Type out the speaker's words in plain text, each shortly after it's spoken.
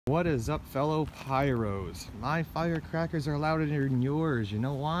What is up, fellow pyros? My firecrackers are louder than yours. You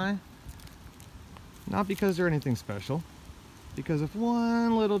know why? Not because they're anything special, because of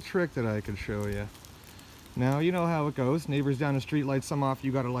one little trick that I could show you. Now, you know how it goes. Neighbors down the street light some off,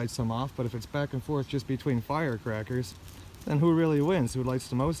 you gotta light some off. But if it's back and forth just between firecrackers, then who really wins? Who lights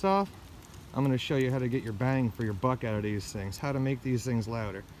the most off? I'm gonna show you how to get your bang for your buck out of these things, how to make these things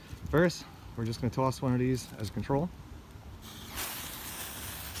louder. First, we're just gonna toss one of these as control.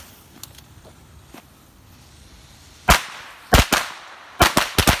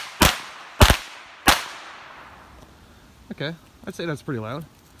 Okay, I'd say that's pretty loud.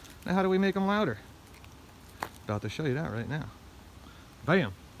 Now how do we make them louder? About to show you that right now.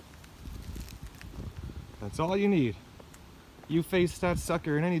 Bam! That's all you need. You face that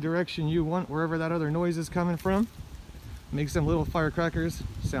sucker in any direction you want, wherever that other noise is coming from. Makes them little firecrackers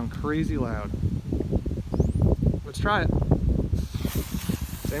sound crazy loud. Let's try it.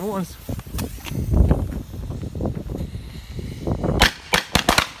 Same ones.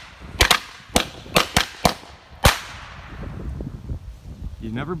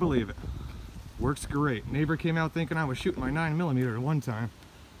 You never believe it. Works great. Neighbor came out thinking I was shooting my 9mm at one time.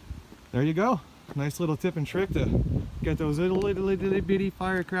 There you go. Nice little tip and trick to get those little bitty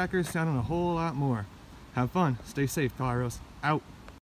firecrackers sounding a whole lot more. Have fun. Stay safe, pyros. Out.